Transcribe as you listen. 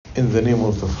In the name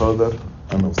of the Father,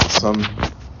 and of the Son,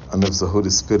 and of the Holy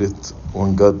Spirit,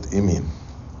 one God, Amen.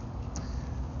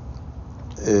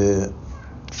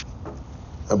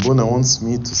 Abuna wants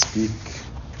me to speak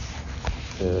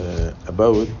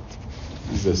about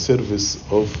the service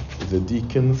of the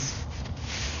deacons,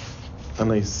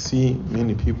 and I see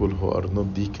many people who are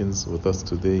not deacons with us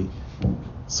today.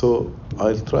 So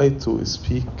I'll try to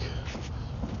speak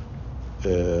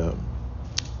in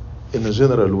a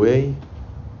general way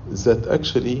that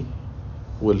actually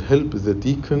will help the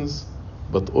deacons,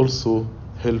 but also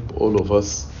help all of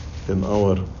us in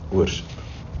our worship.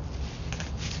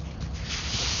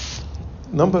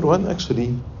 Number one,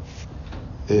 actually,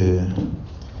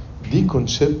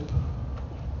 deaconship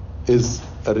is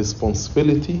a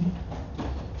responsibility,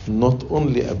 not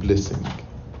only a blessing.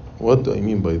 What do I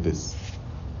mean by this?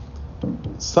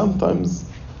 Sometimes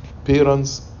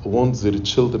parents want their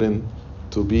children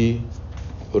to be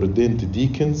ordained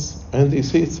deacons, and they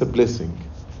say it's a blessing,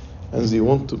 and they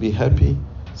want to be happy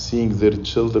seeing their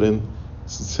children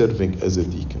serving as a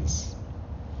deacons.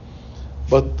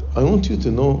 But I want you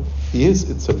to know, yes,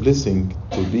 it's a blessing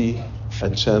to be a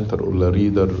chanter or a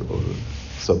reader or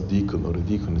subdeacon or a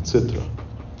deacon, etc.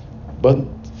 But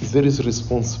there is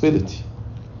responsibility,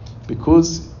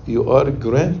 because you are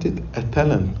granted a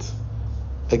talent,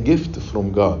 a gift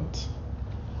from God.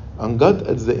 And God,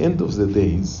 at the end of the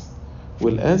days,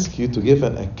 will ask you to give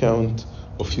an account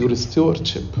of your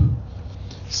stewardship.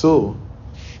 So,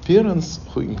 parents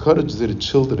who encourage their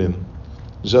children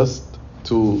just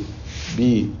to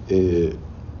be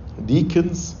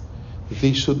deacons,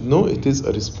 they should know it is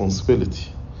a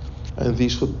responsibility, and they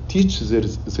should teach their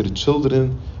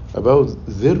children about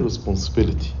their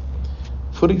responsibility.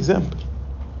 For example,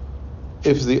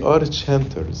 if they are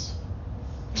chanters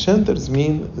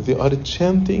mean they are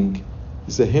chanting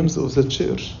the hymns of the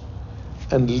church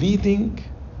and leading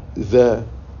the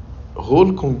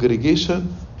whole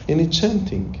congregation in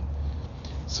chanting.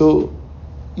 So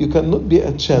you cannot be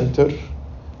a chanter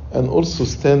and also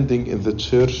standing in the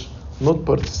church not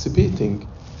participating.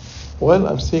 While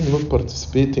I'm saying not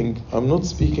participating, I'm not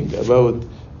speaking about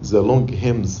the long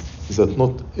hymns that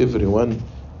not everyone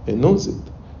knows it.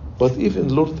 But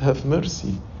even Lord have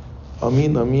mercy,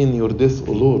 Amin, Amin, your death,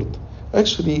 O Lord.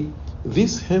 Actually,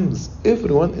 these hymns,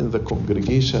 everyone in the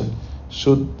congregation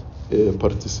should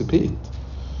participate.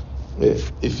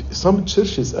 If some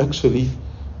churches actually,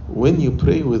 when you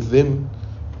pray with them,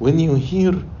 when you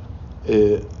hear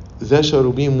the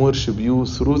cherubim worship you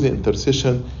through the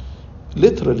intercession,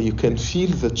 literally you can feel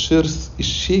the church is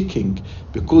shaking,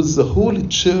 because the whole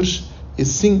church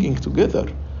is singing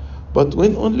together. But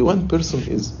when only one person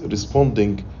is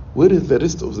responding, where is the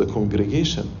rest of the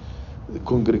congregation? The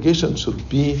congregation should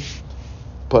be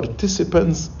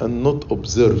participants and not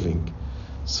observing.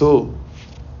 So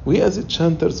we as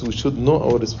chanters, we should know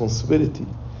our responsibility,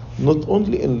 not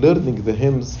only in learning the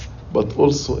hymns, but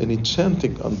also in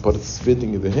chanting and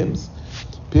participating in the hymns.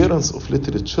 Parents of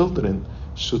little children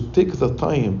should take the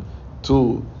time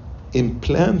to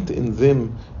implant in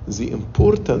them the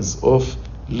importance of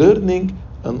learning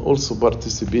and also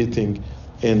participating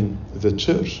in the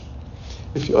church.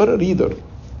 If you are a reader,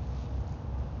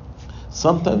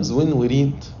 sometimes when we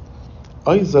read,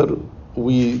 either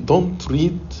we don't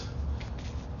read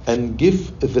and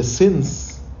give the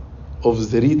sense of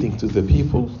the reading to the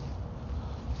people,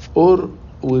 or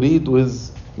we read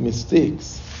with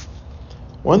mistakes.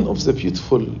 One of the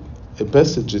beautiful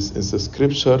passages in the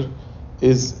scripture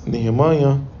is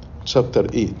Nehemiah chapter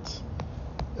 8.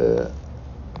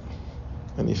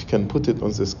 And if you can put it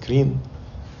on the screen.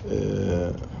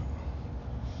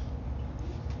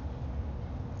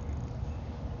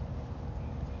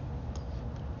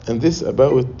 And this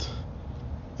about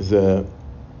the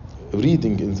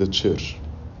reading in the church.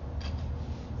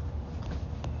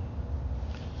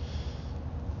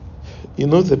 You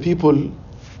know, the people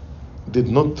did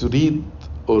not read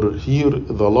or hear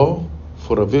the law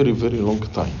for a very, very long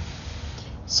time.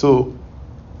 So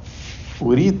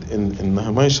we read in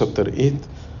Nehemiah chapter 8,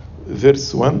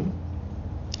 verse 1,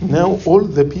 "Now all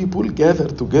the people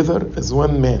gathered together as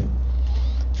one man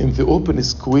in the open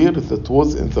square that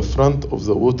was in the front of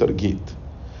the water gate.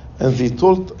 And they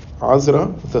told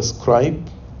Ezra the scribe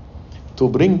to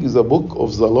bring the book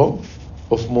of the law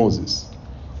of Moses,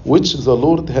 which the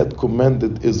Lord had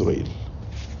commanded Israel.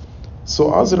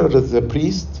 So Ezra the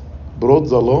priest brought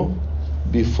the law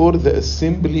before the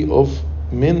assembly of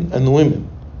men and women,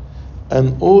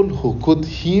 and all who could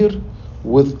hear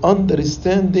with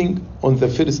understanding on the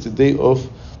first day of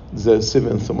the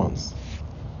 7th month.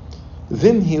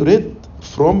 Then he read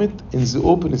from it in the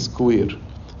open square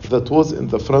that was in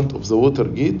the front of the water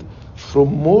gate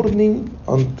from morning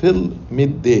until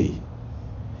midday,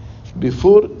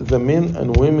 before the men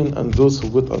and women and those who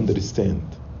could understand.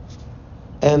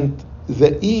 And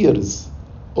the ears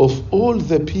of all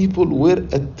the people were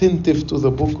attentive to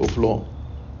the book of law.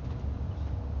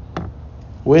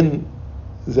 When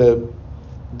the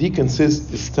deacon says,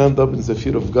 stand up in the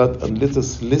fear of God and let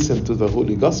us listen to the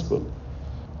Holy Gospel,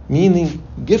 meaning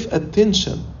give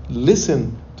attention,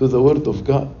 listen to the Word of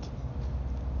God.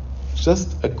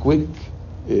 Just a quick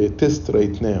test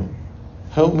right now.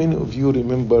 How many of you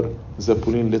remember the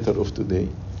Pauline letter of today?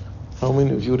 How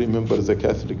many of you remember the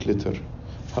Catholic letter?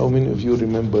 How many of you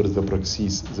remember the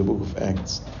Praxis, the book of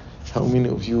Acts? How many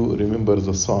of you remember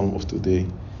the Psalm of today?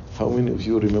 How many of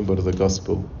you remember the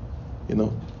Gospel?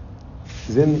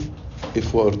 Then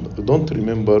if we don't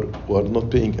remember, we are not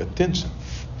paying attention.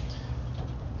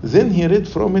 Then he read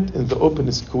from it in the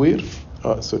open square,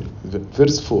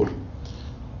 verse 4.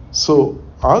 So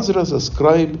Azra the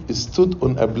scribe stood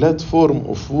on a platform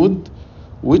of wood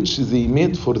which they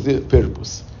made for their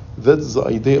purpose. That's the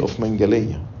idea of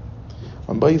Mangaleya.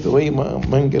 And by the way,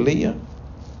 Mangaleya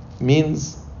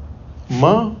means,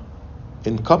 Ma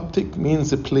in Coptic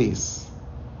means a place.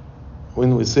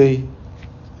 When we say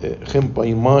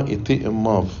Ma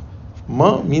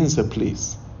means a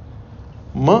place.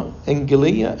 Ma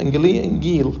Angaleya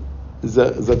Angil,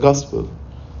 the gospel.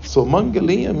 So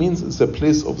Mangaleya means the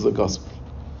place of the gospel.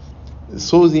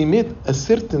 So they made a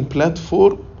certain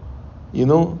platform,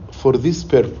 for this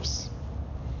purpose.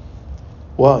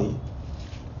 Why?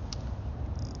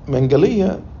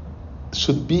 Mangaleya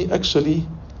should be actually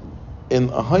in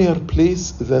a higher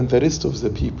place than the rest of the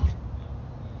people.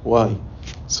 Why?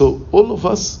 So all of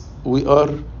us, we are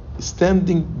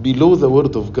standing below the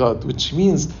Word of God, which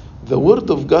means the Word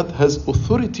of God has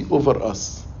authority over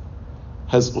us.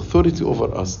 Has authority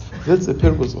over us. That's the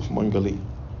purpose of Mangaleya.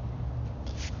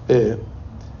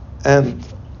 And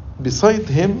beside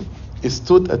him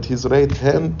stood at his right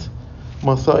hand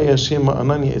Matthiah, Shema,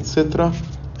 Anani, etc.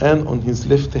 And on his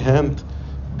left hand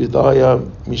Bidaiah,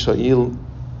 Mishael,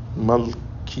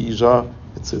 Malkijah,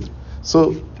 etc.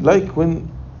 So like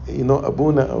when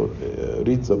Abuna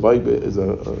reads the Bible,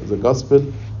 the Gospel,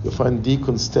 you find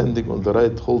deacons standing on the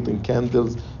right holding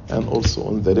candles and also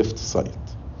on the left side.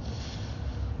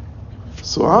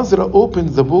 So Azra opened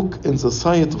the book in the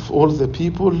sight of all the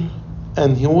people,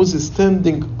 and he was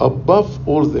standing above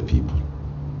all the people.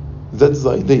 That's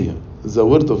the idea. The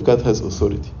Word of God has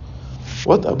authority.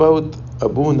 What about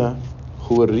Abuna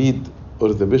who will read,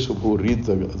 or the bishop who will read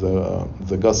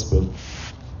the Gospel?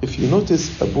 If you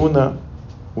notice, Abuna,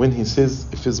 when he says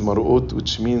Ephes Marot,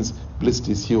 which means blessed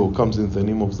is he who comes in the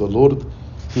name of the Lord,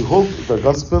 he holds the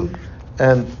Gospel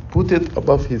and put it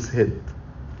above his head.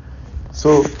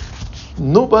 So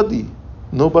nobody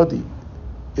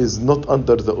is not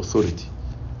under the authority.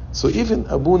 So even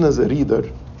Abuna, the reader,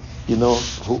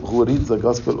 who reads the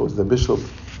Gospel, or the bishop,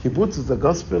 he puts the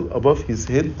Gospel above his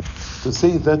head to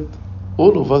say that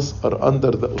all of us are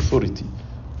under the authority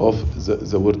of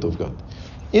the Word of God.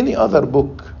 Any other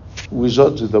book, we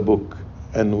judge the book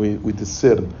and we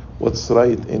discern what's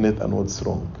right in it and what's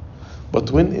wrong.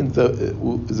 But when in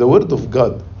the Word of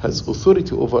God has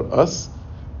authority over us,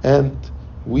 and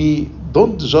we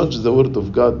don't judge the Word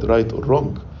of God right or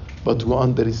wrong, but we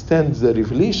understand the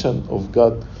revelation of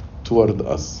God toward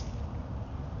us.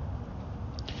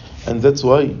 And that's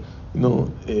why,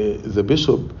 the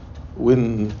bishop, or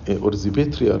the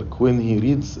patriarch, when he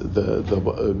reads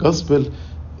the Gospel,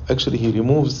 actually he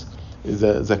removes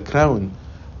the crown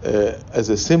as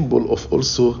a symbol of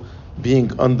also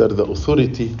being under the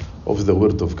authority of the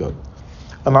Word of God.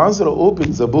 And Azra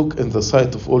opened the book in the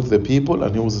sight of all the people,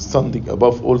 and he was standing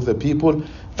above all the people,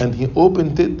 and he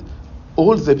opened it,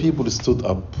 all the people stood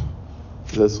up.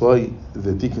 That's why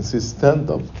the deacon says, stand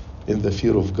up in the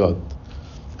fear of God.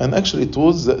 And actually it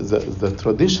was the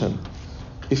tradition.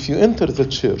 If you enter the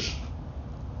church,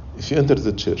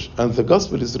 and the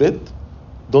gospel is read,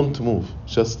 don't move,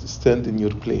 just stand in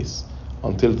your place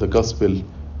until the gospel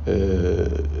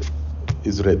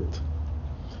is read.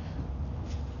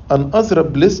 And Azra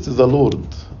blessed the Lord,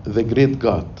 the great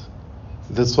God.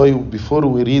 That's why before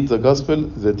we read the gospel,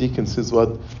 the deacon says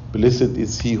what? Blessed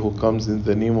is he who comes in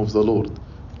the name of the Lord.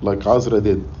 Like Azra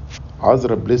did.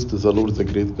 Azra blessed the Lord, the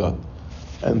great God.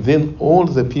 And then all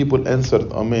the people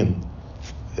answered, Amen.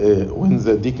 When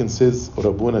the deacon says, or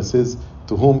Abuna says,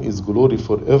 to whom is glory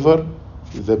forever,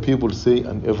 the people say,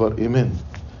 and ever Amen.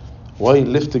 While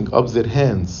lifting up their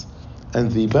hands, and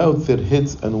they bowed their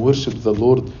heads and worshipped the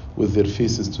Lord with their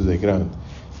faces to the ground.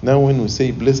 Now when we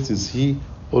say, blessed is he,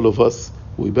 all of us,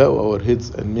 we bow our heads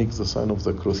and make the sign of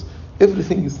the cross.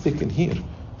 Everything is taken here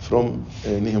from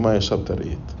Nehemiah chapter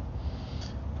 8.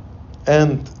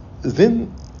 And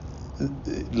then,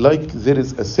 like there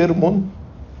is a sermon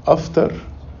after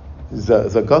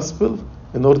the gospel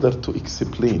in order to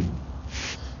explain.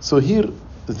 So here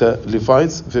the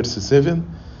Levites, verse 7,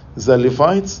 the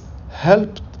Levites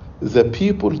helped the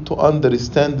people to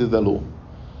understand the law,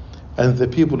 and the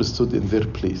people stood in their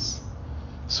place.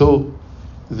 So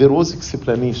there was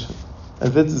explanation,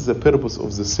 and that is the purpose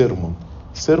of the sermon.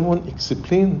 Sermon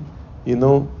explain,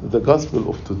 the gospel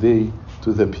of today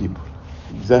to the people,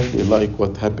 exactly like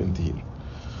what happened here.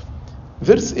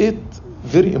 Verse 8,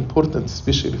 very important,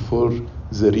 especially for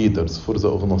the readers, for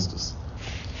the agnostics.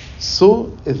 So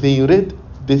they read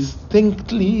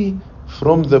distinctly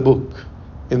from the book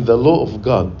in the law of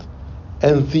God,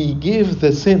 and they gave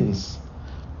the sense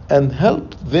and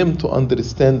helped them to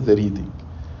understand the reading.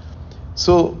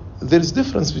 So there's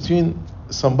difference between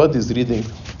somebody's reading,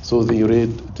 so they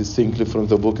read distinctly from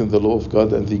the book in the law of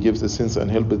God, and they give the sense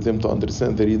and helped them to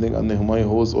understand the reading, and Nehemiah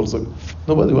who was also,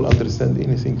 nobody will understand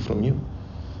anything from you.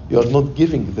 You are not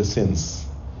giving the sense.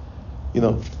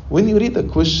 When you read a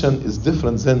question is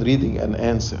different than reading an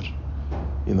answer.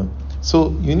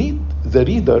 So you need, the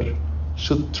reader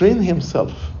should train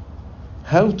himself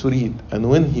how to read, and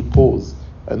when he pause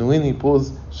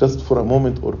just for a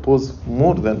moment or pause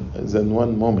more than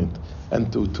one moment,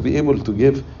 and to be able to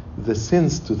give the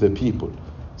sense to the people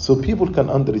so people can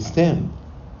understand.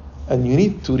 And you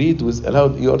need to read with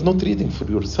aloud. You are not reading for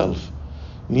yourself.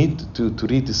 You need to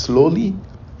read slowly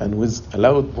and with a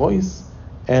loud voice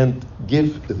and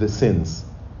give the sense.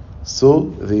 So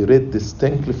they read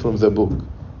distinctly from the book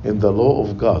in the law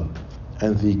of God,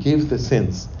 and they gave the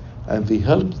sense, and they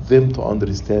helped them to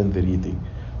understand the reading.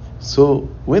 So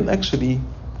when actually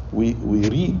we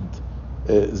read,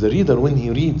 the reader, when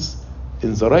he reads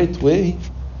in the right way,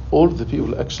 all the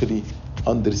people actually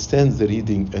understand the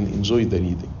reading and enjoy the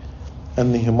reading.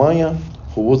 And Nehemiah,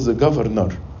 who was the governor,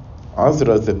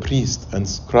 Ezra the priest and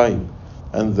scribe,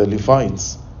 and the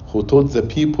Levites who taught the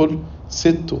people,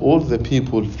 said to all the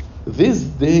people, "This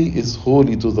day is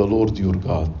holy to the Lord your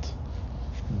God.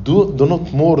 Do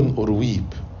not mourn or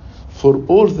weep." For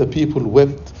all the people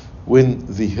wept when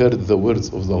they heard the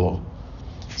words of the law.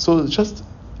 So just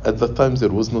at that time there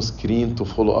was no screen to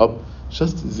follow up,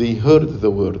 just they heard the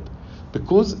word.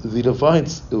 Because the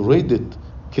Levites read it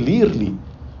clearly,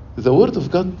 the word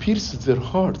of God pierced their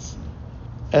hearts.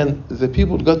 And the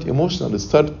people got emotional,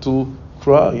 started to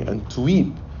cry and to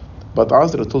weep. But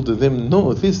Ezra told them,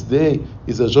 "No, this day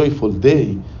is a joyful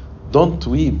day. Don't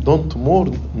weep, don't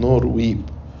mourn nor weep."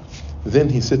 Then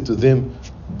he said to them,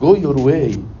 "Go your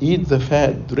way, eat the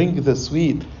fat, drink the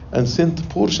sweet, and send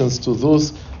portions to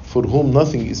those for whom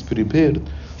nothing is prepared.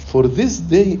 For this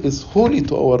day is holy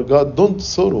to our God. Don't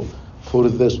sorrow, for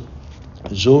the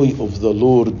joy of the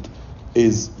Lord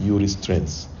is your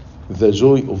strength." The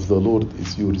joy of the Lord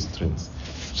is your strength.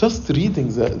 Just reading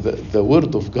the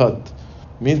word of God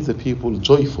made the people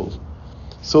joyful.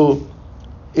 So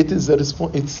it is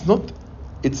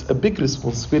it's a big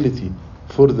responsibility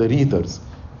for the readers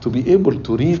to be able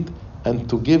to read and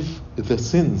to give the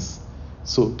sense.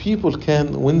 So people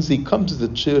can, when they come to the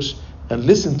church and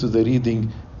listen to the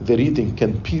reading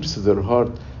can pierce their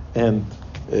heart and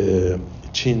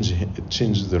change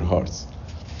their hearts.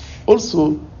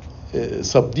 Also,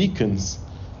 subdeacons,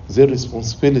 their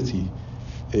responsibility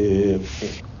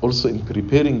also in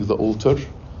preparing the altar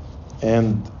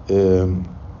and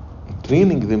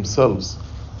training themselves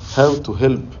how to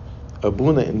help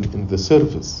Abuna in the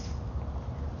service.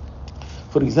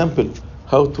 For example,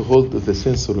 how to hold the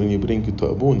censer when you bring it to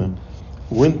Abuna,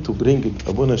 when to bring it.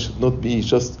 Abuna should not be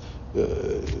just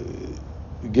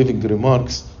giving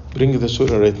remarks, bring the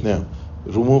shura right now,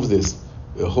 remove this,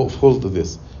 hold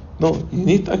this. No, you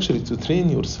need actually to train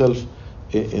yourself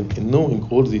in knowing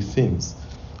all these things.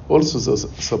 Also, the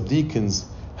subdeacons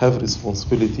have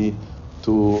responsibility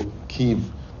to keep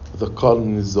the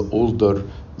calmness, the order,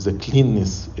 the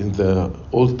cleanness in the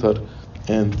altar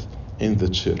and in the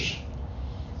church.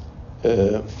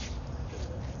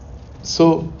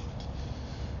 So,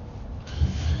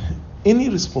 any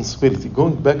responsibility,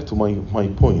 going back to my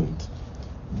point,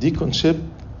 deaconship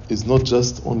is not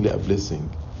just only a blessing,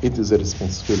 it is a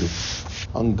responsibility.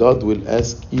 And God will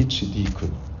ask each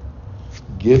deacon,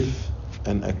 give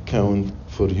an account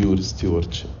for your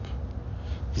stewardship.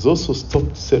 Those who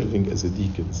stopped serving as a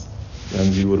deacons,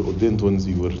 and they were ordained when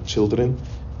they were children,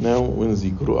 now when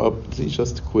they grow up, they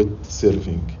just quit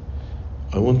serving.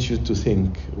 I want you to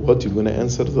think what you're going to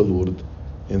answer the Lord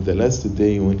in the last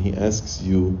day when He asks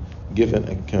you, give an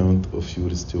account of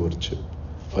your stewardship.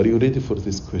 Are you ready for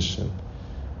this question?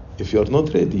 if you are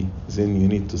not ready, then you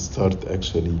need to start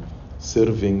actually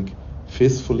serving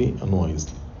faithfully and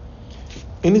wisely.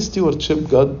 In stewardship,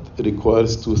 God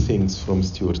requires two things from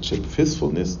stewardship: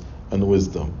 faithfulness and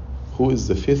wisdom. Who is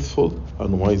the faithful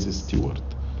and wise steward?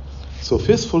 So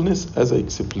faithfulness, as I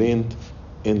explained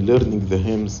in learning the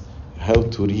hymns, how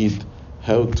to read,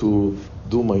 how to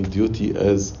do my duty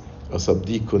as a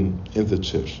subdeacon in the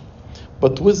church.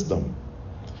 But wisdom,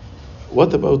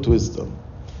 what about wisdom?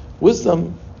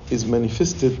 Wisdom is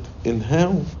manifested in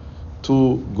how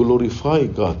to glorify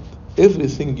God.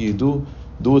 Everything you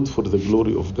do it for the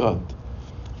glory of God.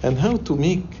 And how to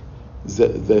make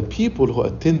the people who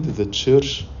attend the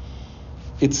church,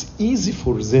 it's easy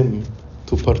for them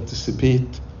to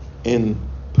participate in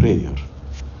prayer.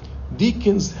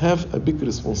 Deacons have a big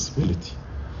responsibility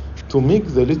to make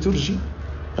the liturgy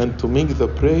and to make the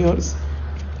prayers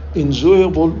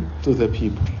enjoyable to the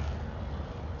people.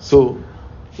 So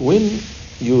when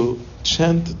you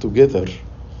chant together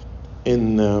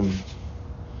in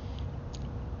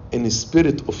a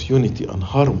spirit of unity and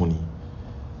harmony,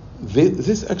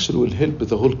 this actually will help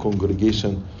the whole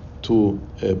congregation to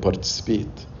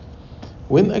participate.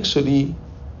 When actually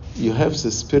you have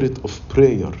the spirit of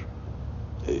prayer,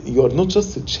 you are not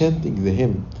just chanting the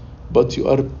hymn, but you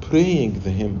are praying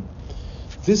the hymn.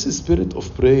 This spirit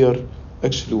of prayer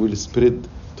actually will spread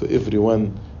to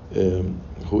everyone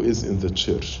who is in the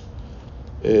church.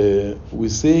 We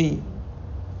say,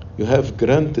 you have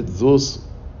granted those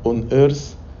on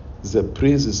earth the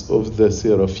praises of the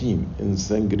seraphim in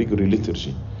St. Gregory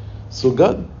liturgy. So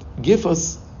God gave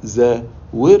us the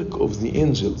work of the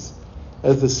angels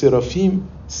as the seraphim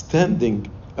standing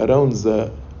around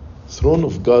the throne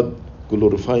of God,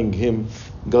 glorifying Him.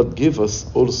 God gave us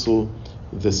also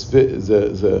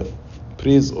the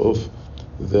praise of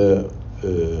the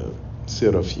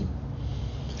seraphim.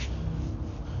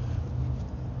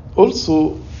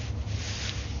 Also,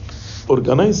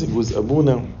 organizing with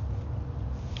Abuna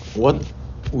what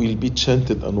will be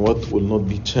chanted and what will not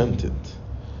be chanted.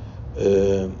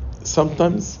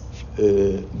 Sometimes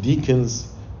deacons,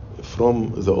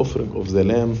 from the offering of the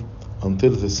lamb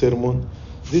until the sermon,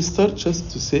 they start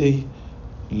just to say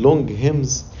long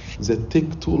hymns that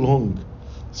take too long.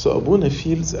 So Abuna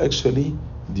feels actually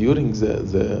during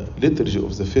the liturgy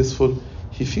of the faithful,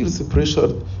 he feels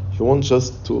pressured. He wants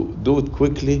just to do it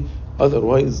quickly,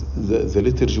 otherwise the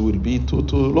liturgy will be too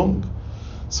long.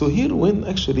 So here, when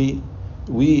actually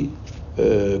we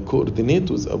coordinate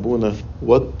with Abuna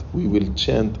what we will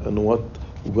chant and what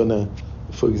we're gonna,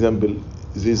 for example,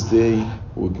 this day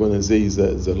we're gonna say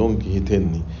the long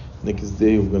Hitenni. Next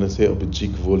day we're gonna say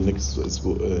Abijik Vol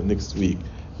next week.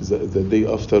 The day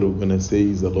after we're gonna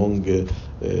say the long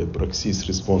Praxis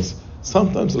response.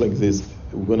 Sometimes like this,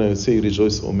 we're gonna say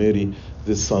Rejoice O Mary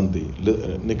this Sunday.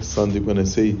 Next Sunday we're gonna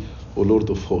say O Lord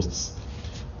of Hosts.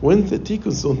 When the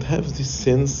deacons don't have this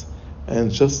sense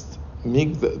and just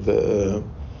make the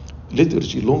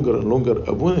liturgy longer and longer,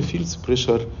 Abuna feels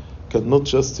pressure, cannot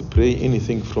just pray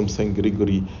anything from St.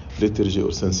 Gregory liturgy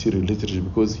or St. Cyril liturgy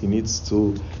because he needs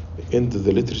to end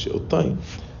the liturgy on time.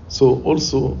 So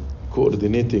also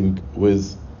coordinating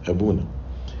with Abuna.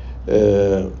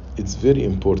 It's very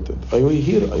important. I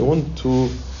want to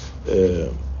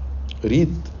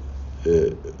read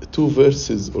 2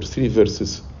 verses or 3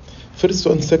 verses. First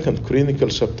one, 2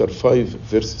 Chronicles chapter 5,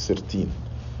 verse 13.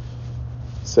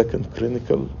 2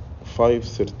 Chronicles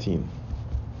 5:13.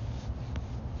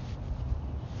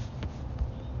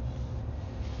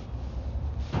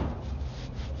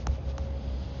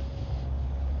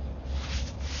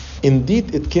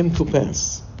 Indeed, it came to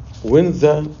pass, when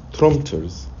the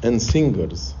trumpeters and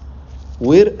singers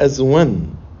were as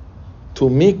one, to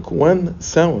make one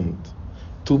sound,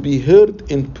 to be heard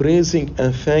in praising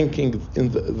and thanking in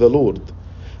the Lord.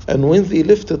 And when they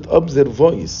lifted up their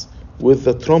voice with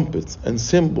the trumpets and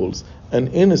cymbals and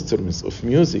instruments of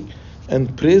music,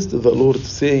 and praised the Lord,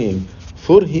 saying,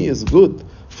 For He is good,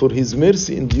 for His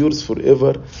mercy endures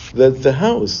forever, that the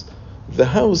house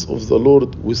of the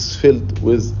Lord was filled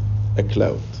with a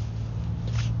cloud.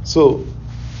 So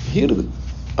here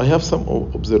I have some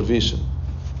observation.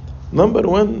 Number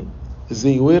one,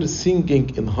 they were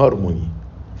singing in harmony,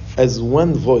 as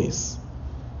one voice,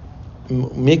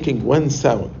 making one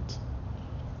sound,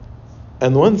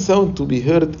 and one sound to be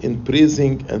heard in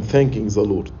praising and thanking the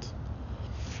Lord.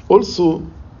 Also,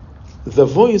 the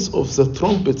voice of the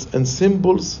trumpets and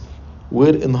cymbals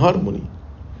were in harmony.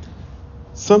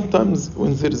 Sometimes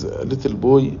when there is a little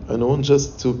boy and I want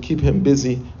just to keep him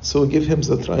busy, so give him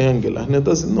the triangle, and he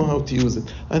doesn't know how to use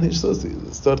it, and he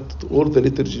just start all the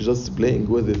liturgy just playing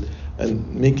with it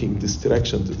and making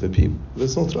distraction to the people.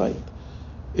 That's not right.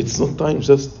 It's not time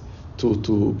just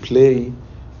to play,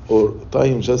 or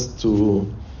time just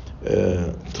to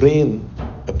train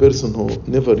a person who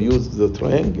never used the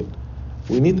triangle.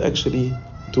 We need actually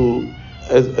to,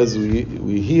 as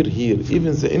we hear here,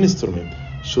 even the instrument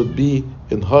should be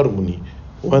in harmony,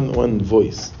 one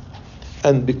voice.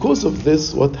 And because of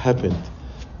this, what happened?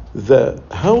 The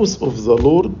house of the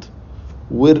Lord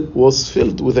was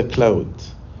filled with a cloud.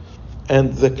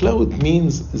 And the cloud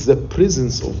means the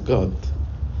presence of God.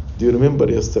 Do you remember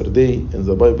yesterday in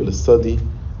the Bible study,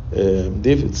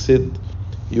 David said,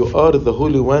 "You are the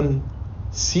Holy One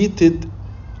seated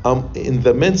in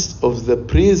the midst of the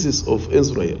praises of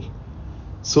Israel."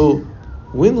 So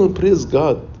when we praise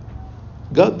God,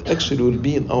 God actually will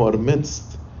be in our midst.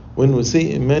 When we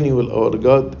say Emmanuel, our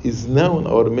God is now in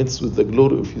our midst with the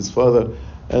glory of his Father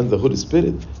and the Holy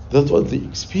Spirit. That's what they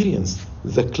experienced.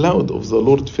 The cloud of the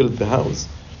Lord filled the house.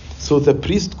 So the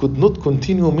priest could not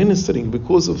continue ministering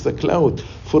because of the cloud,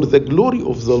 for the glory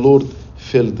of the Lord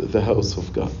filled the house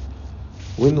of God.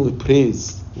 When we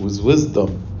praise with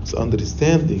wisdom, with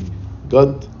understanding,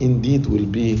 God indeed will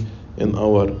be in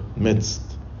our midst.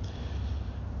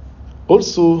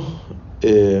 Also,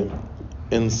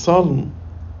 in Psalm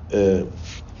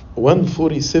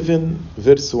 147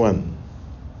 verse 1.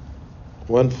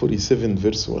 147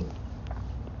 verse 1.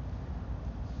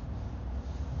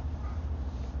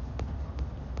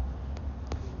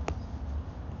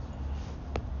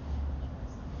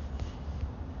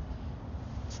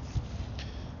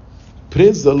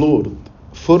 Praise the Lord,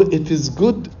 for it is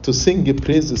good to sing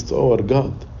praises to our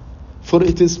God, for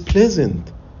it is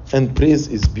pleasant and praise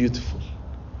is beautiful.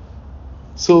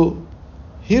 So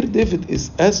here David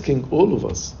is asking all of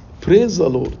us, praise the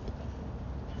Lord.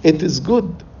 It is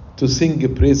good to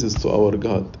sing praises to our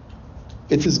God.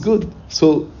 It is good.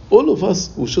 So all of us,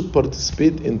 we should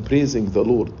participate in praising the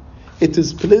Lord. It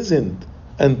is pleasant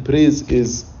and praise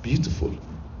is beautiful.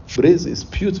 Praise is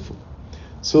beautiful.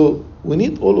 So we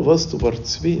need all of us to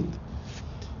participate.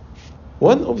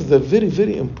 One of the very,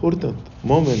 very important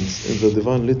moments in the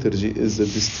Divine Liturgy is the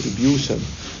distribution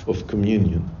of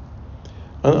communion.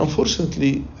 And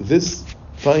unfortunately, this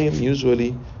time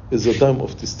usually is a time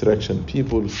of distraction.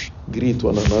 People greet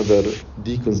one another,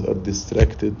 deacons are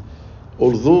distracted.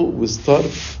 Although we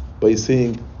start by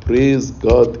saying, praise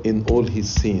God in all his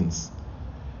saints.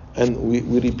 And we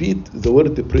repeat the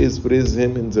word praise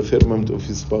him in the firmament of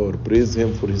his power, praise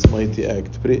him for his mighty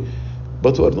act.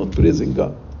 But we are not praising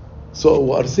God. So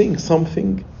we are saying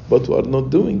something, but we are not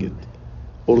doing it.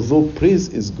 Although praise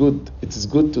is good, it is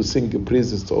good to sing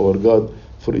praises to our God,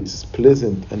 for it is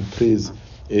pleasant and praise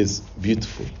is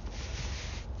beautiful.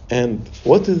 And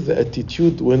what is the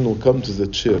attitude when we come to the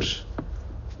church?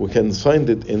 We can find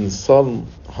it in Psalm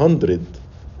 100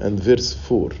 and verse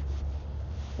 4.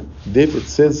 David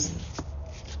says,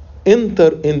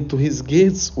 enter into his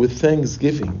gates with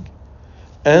thanksgiving,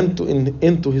 and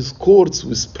into his courts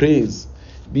with praise.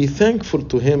 Be thankful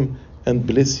to him and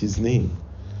bless his name.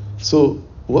 So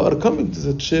we are coming to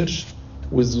the church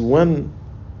with one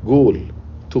goal,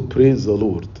 to praise the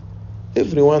Lord.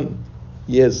 Everyone,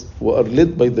 yes, we are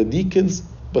led by the deacons,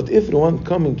 but everyone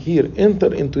coming here,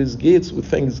 enter into his gates with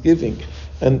thanksgiving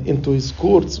and into his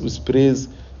courts with praise.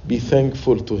 Be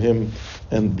thankful to him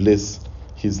and bless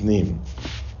his name.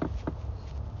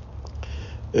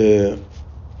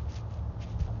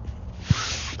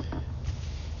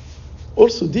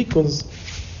 Also, deacons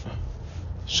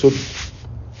should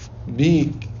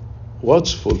be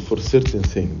watchful for certain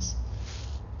things.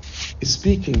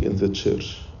 Speaking in the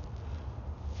church,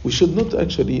 we should not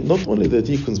actually, not only the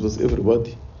deacons, but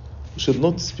everybody, we should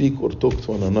not speak or talk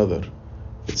to one another.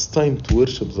 It's time to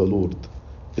worship the Lord.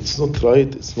 It's not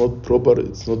right, it's not proper,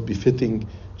 it's not befitting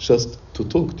just to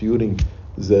talk during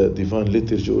the Divine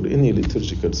Liturgy or any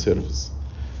liturgical service.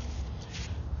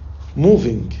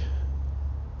 Moving.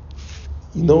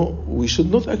 We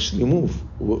should not actually move.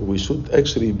 We should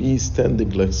actually be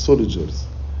standing like soldiers.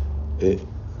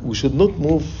 We should not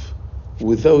move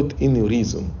without any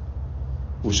reason.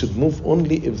 We should move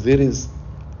only if there is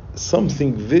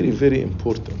something very, very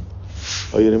important.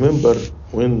 I remember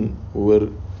when we were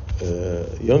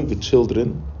young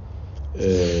children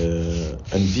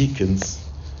and deacons,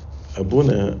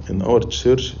 Abuna in our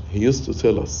church, he used to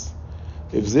tell us,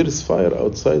 if there is fire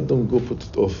outside, don't go put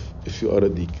it off if you are a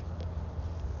deacon.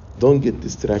 Don't get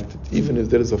distracted. Even if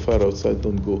there is a fire outside,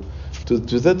 don't go.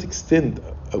 To that extent,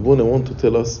 Abuna want to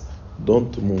tell us,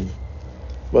 don't move.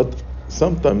 But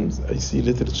sometimes I see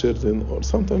little children or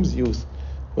sometimes youth,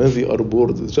 when they are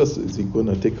bored, it's just they're going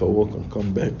to take a walk and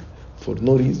come back for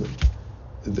no reason.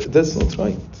 That's not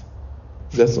right.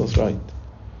 That's not right.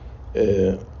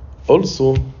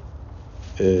 Also,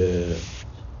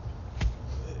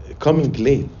 coming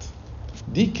late.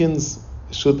 Deacons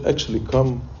should actually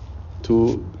come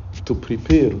to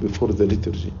prepare before the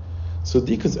liturgy. So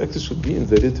deacons actually should be in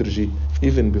the liturgy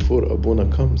even before Abuna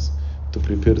comes, to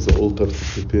prepare the altar, to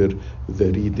prepare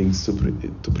the readings,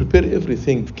 to prepare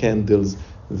everything, candles,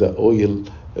 the oil,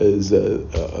 the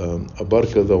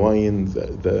abarka, the wine,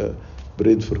 the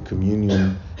bread for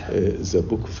communion, the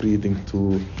book of reading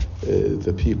to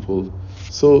the people.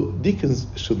 So deacons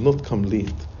should not come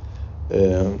late.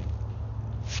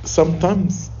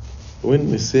 Sometimes when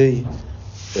we say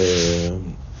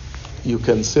you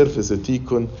can serve as a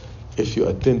deacon if you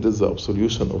attended the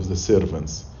absolution of the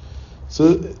servants,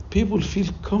 so people feel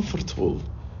comfortable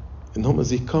in whom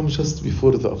they come just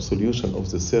before the absolution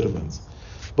of the servants.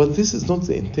 But this is not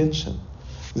the intention.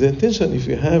 The intention, if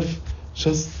you have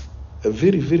just a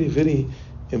very, very, very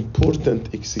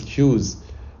important excuse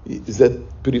that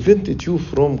prevented you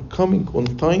from coming on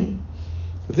time,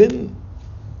 then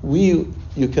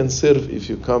you can serve if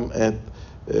you come at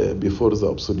before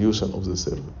the absolution of the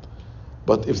servant.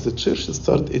 But if the church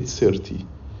starts at 8:30, you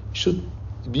should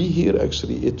be here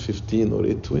actually 8:15 or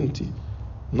 8:20,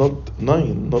 not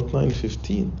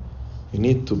 9:15. You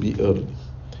need to be early.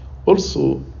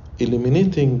 Also,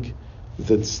 eliminating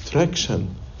the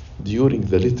distraction during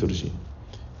the liturgy.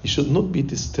 You should not be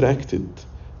distracted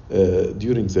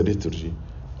during the liturgy,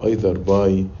 either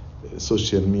by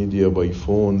social media, by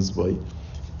phones, by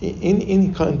any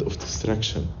kind of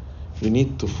distraction. You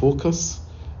need to focus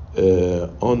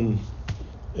on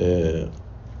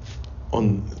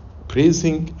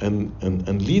praising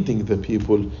and leading the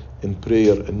people in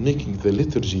prayer and making the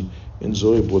liturgy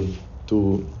enjoyable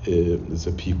to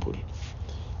the people.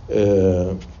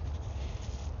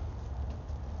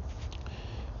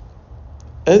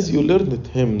 As you learned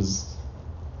hymns,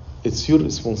 it's your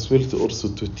responsibility also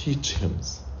to teach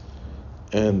hymns.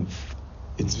 And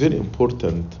it's very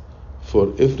important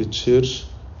for every church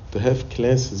to have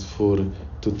classes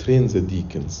to train the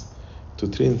deacons, to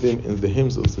train them in the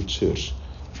hymns of the church,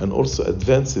 and also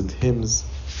advanced hymns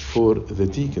for the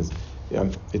deacons.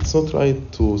 It's not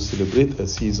right to celebrate a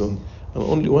season and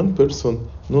only one person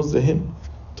knows the hymn.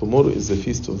 Tomorrow is the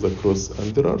Feast of the Cross,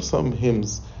 and there are some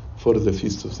hymns for the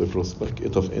Feast of the Cross, like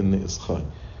Etaf En Ischai.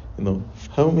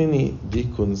 How many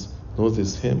deacons know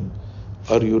this hymn?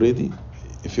 Are you ready?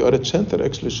 If you are a chanter,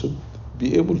 actually should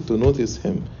be able to know this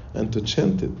hymn and to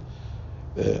chant it.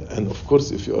 And of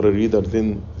course, if you are a reader,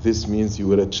 then this means you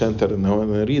were a chanter and now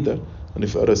I'm a reader. And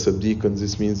if you are a subdeacon,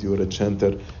 this means you are a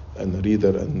chanter and a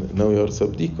reader and now you are a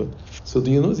subdeacon. So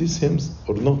do you know these hymns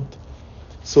or not?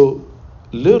 So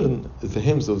learn the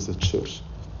hymns of the church.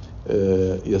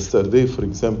 Yesterday, for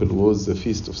example, was the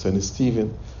Feast of St.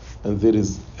 Stephen, and there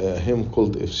is a hymn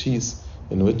called Efshis,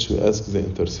 in which we ask the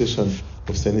intercession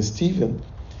of St. Stephen.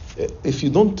 If you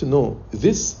don't know,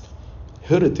 this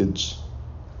heritage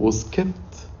was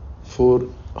kept for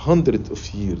hundreds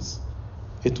of years.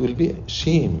 It will be a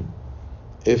shame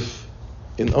if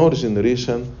in our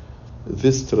generation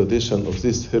this tradition of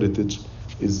this heritage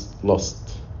is lost.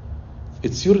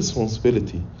 It's your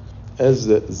responsibility as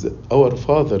our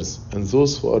fathers and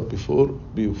those who are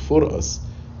before us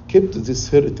kept this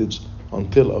heritage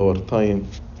until our time.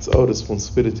 It's our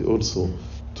responsibility also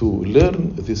to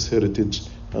learn this heritage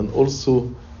and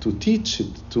also to teach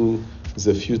it to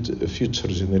the future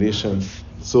generation.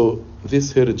 So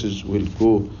this heritage will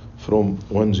go from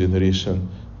one generation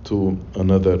to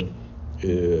another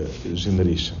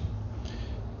generation.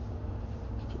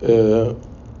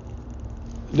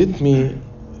 Let me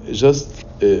just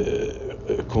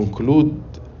conclude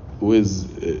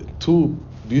with two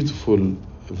beautiful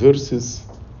verses.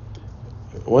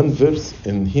 One verse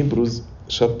in Hebrews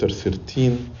chapter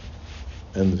 13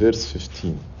 and verse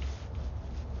 15.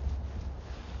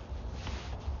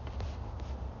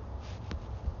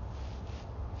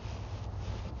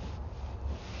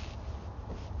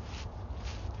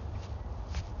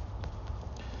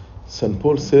 St.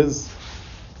 Paul says,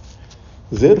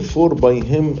 "Therefore by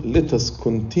him let us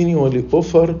continually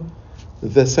offer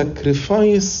the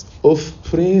sacrifice of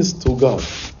praise to God."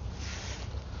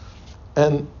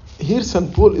 And here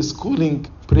St. Paul is calling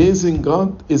praising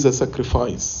God is a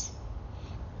sacrifice.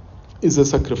 Is a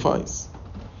sacrifice.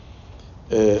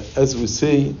 As we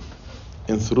say,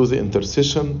 and through the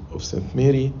intercession of St.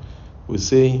 Mary, we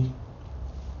say,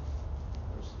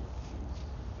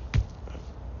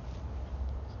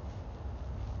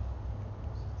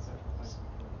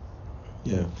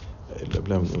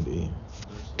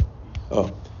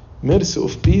 mercy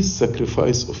of peace,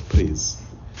 sacrifice of praise.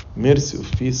 Mercy of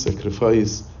peace,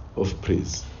 sacrifice of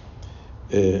praise.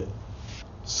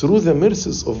 Through the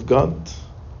mercies of God,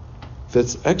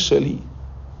 that's actually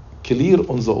clear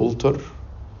on the altar,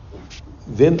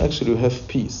 then actually you have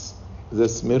peace.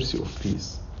 That's mercy of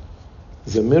peace.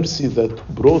 The mercy that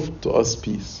brought to us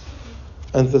peace.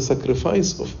 And the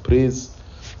sacrifice of praise,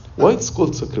 why it's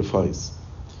called sacrifice?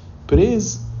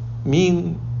 Praise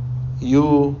mean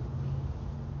you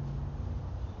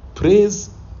praise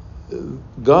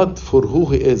God for who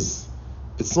He is.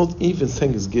 It's not even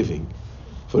thanksgiving.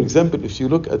 For example, if you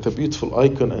look at a beautiful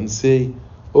icon and say,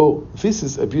 oh, this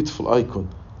is a beautiful icon,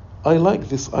 I like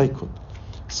this icon.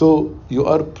 So you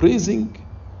are praising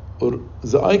or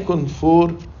the icon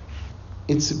for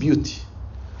its beauty.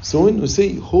 So when you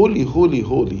say holy, holy,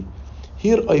 holy,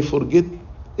 here I forget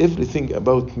everything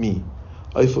about me.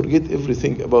 I forget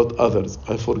everything about others.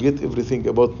 I forget everything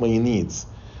about my needs.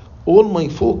 All my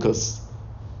focus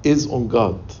is on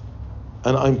God,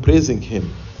 and I'm praising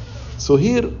Him. So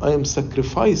here I am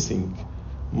sacrificing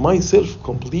myself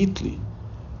completely.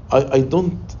 I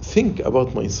don't think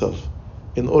about myself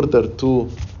in order to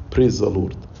praise the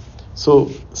Lord.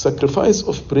 So sacrifice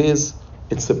of praise,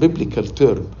 it's a biblical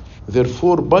term.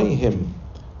 Therefore, by Him,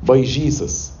 by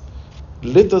Jesus,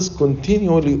 let us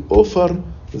continually offer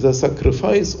the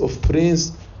sacrifice of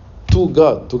praise to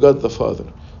God the Father.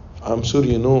 I'm sure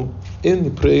you know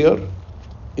any prayer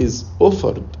is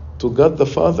offered to God the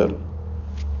Father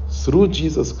through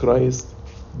Jesus Christ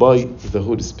by the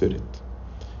Holy Spirit.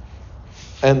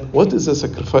 And what is the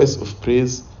sacrifice of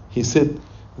praise? He said,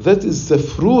 that is the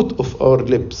fruit of our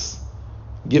lips,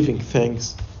 giving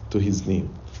thanks to His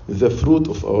name. The fruit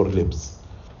of our lips.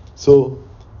 So,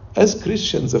 as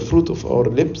Christians, the fruit of our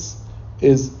lips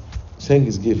is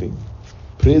thanksgiving,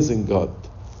 praising God.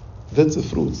 That's the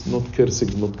fruits, not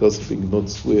cursing, not gossiping, not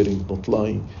swearing, not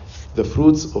lying. The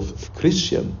fruits of a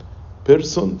Christian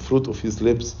person, fruit of his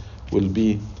lips, will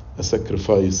be a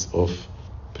sacrifice of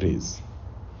praise.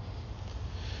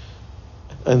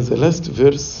 And the last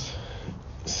verse,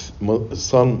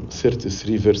 Psalm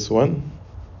 33, verse 1.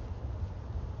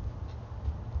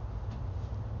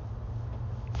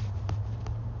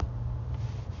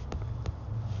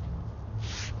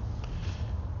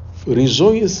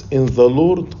 Rejoice in the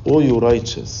Lord, O you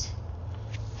righteous,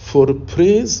 for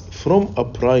praise from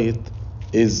upright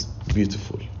is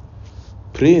beautiful.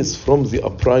 Praise from the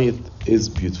upright is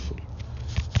beautiful.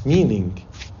 Meaning,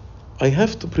 I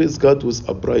have to praise God with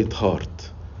a upright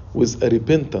heart, with a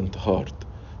repentant heart.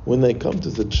 When I come to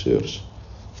the church,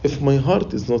 if my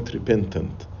heart is not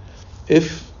repentant,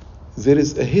 if there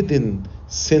is a hidden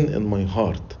sin in my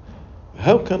heart,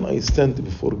 how can I stand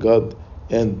before God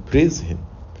and praise Him?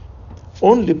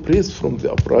 Only praise from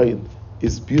the upright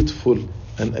is beautiful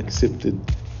and accepted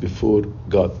before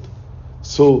God.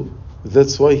 So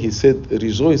that's why He said,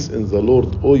 rejoice in the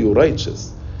Lord, O you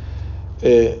righteous.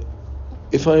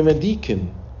 If I am a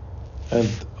deacon and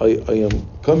I am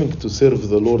coming to serve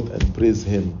the Lord and praise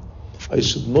Him, I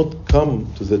should not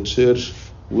come to the church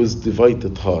with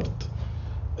divided heart.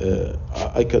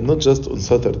 I cannot just on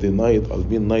Saturday night, I'll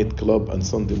be in nightclub, and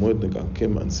Sunday morning I'll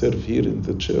come and serve here in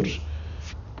the church.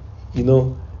 You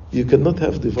know, you cannot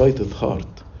have divided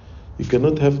heart. You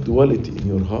cannot have duality in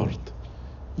your heart.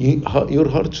 Your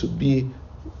heart should be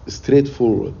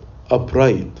straightforward,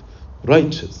 upright,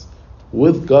 righteous,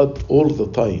 with God all the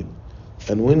time.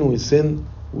 And when we sin,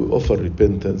 we offer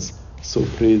repentance, so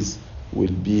praise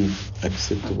will be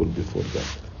acceptable before God.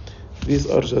 These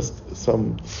are just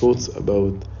some thoughts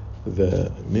about the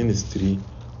ministry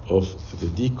of the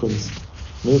deacons.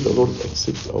 May the Lord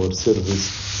accept our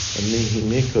service, and may He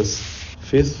make us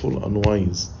faithful and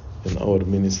wise in our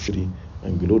ministry,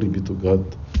 and glory be to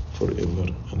God forever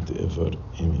and ever.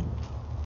 Amen.